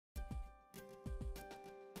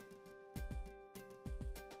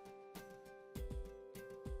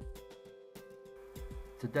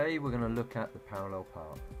Today we're going to look at the parallel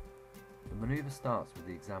part. The manoeuvre starts with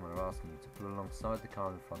the examiner asking you to pull alongside the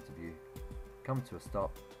car in front of you, come to a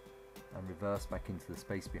stop and reverse back into the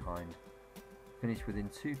space behind, finish within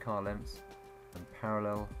 2 car lengths and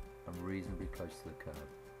parallel and reasonably close to the curb.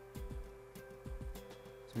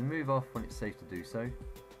 So we move off when it's safe to do so,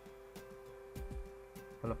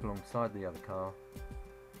 pull up alongside the other car,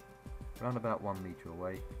 around about 1 metre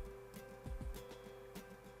away,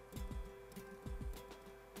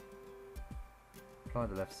 apply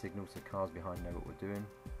the left signal so cars behind know what we're doing,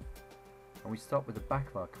 and we stop with the back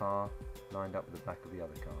of our car lined up with the back of the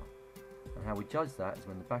other car. And how we judge that is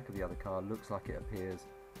when the back of the other car looks like it appears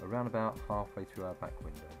around about halfway through our back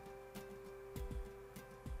window.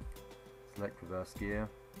 Select reverse gear,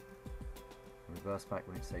 and reverse back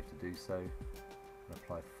when it's safe to do so, and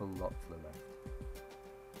apply full lock to the left.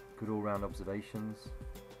 Good all round observations,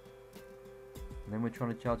 and then we're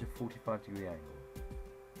trying to judge a 45-degree angle.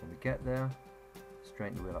 When we get there,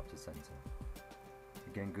 straighten the wheel up to centre.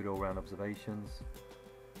 Again, good all round observations,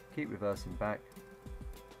 keep reversing back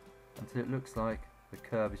until it looks like the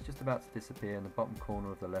curb is just about to disappear in the bottom corner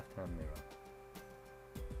of the left hand mirror.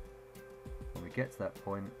 When we get to that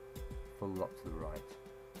point, full lock to the right.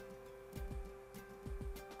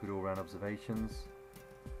 Good all round observations,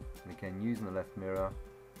 and again using the left mirror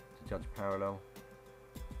to judge parallel.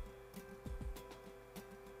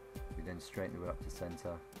 We then straighten the wheel up to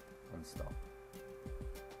centre and stop.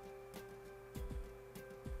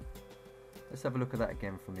 Let's have a look at that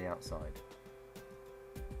again from the outside.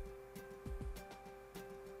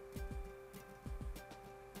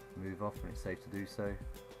 Move off when it's safe to do so.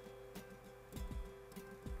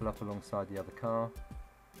 Pull up alongside the other car,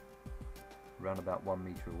 around about 1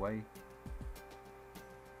 metre away,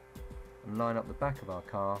 and line up the back of our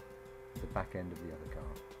car with the back end of the other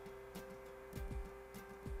car.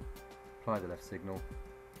 Apply the left signal,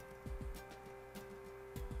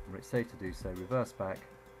 and when it's safe to do so, reverse back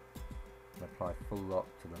and apply full lock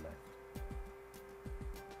to the left.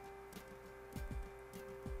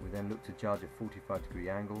 We then look to judge a 45-degree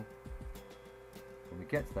angle. When we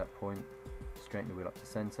get to that point, straighten the wheel up to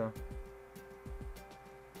centre.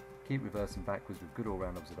 Keep reversing backwards with good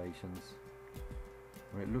all-round observations.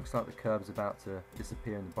 When it looks like the curb is about to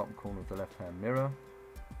disappear in the bottom corner of the left-hand mirror,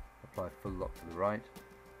 apply full lock to the right.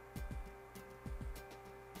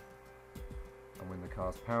 And when the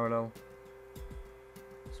car's parallel,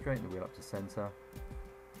 straighten the wheel up to centre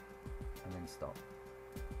and then stop.